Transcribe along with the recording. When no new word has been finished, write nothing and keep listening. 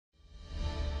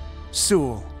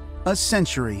Sewell, a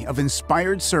century of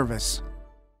inspired service.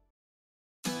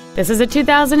 This is a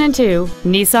 2002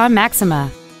 Nissan Maxima.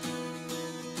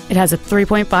 It has a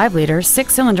 3.5-liter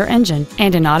 6-cylinder engine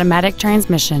and an automatic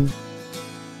transmission.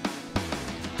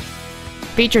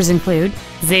 Features include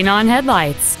xenon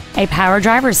headlights, a power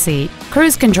driver's seat,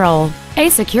 cruise control, a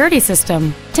security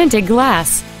system, tinted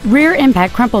glass, rear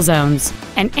impact crumple zones,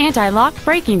 an anti-lock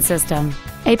braking system,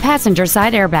 a passenger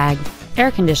side airbag,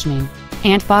 air conditioning,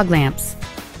 and fog lamps.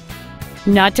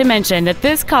 Not to mention that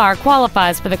this car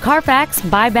qualifies for the Carfax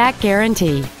buyback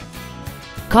guarantee.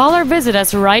 Call or visit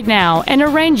us right now and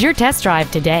arrange your test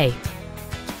drive today.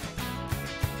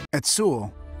 At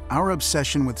Sewell, our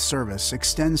obsession with service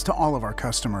extends to all of our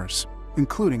customers,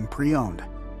 including pre-owned.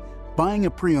 Buying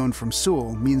a pre-owned from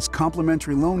Sewell means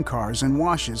complimentary loan cars and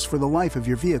washes for the life of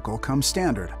your vehicle come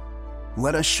standard.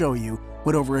 Let us show you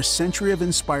what over a century of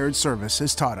inspired service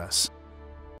has taught us.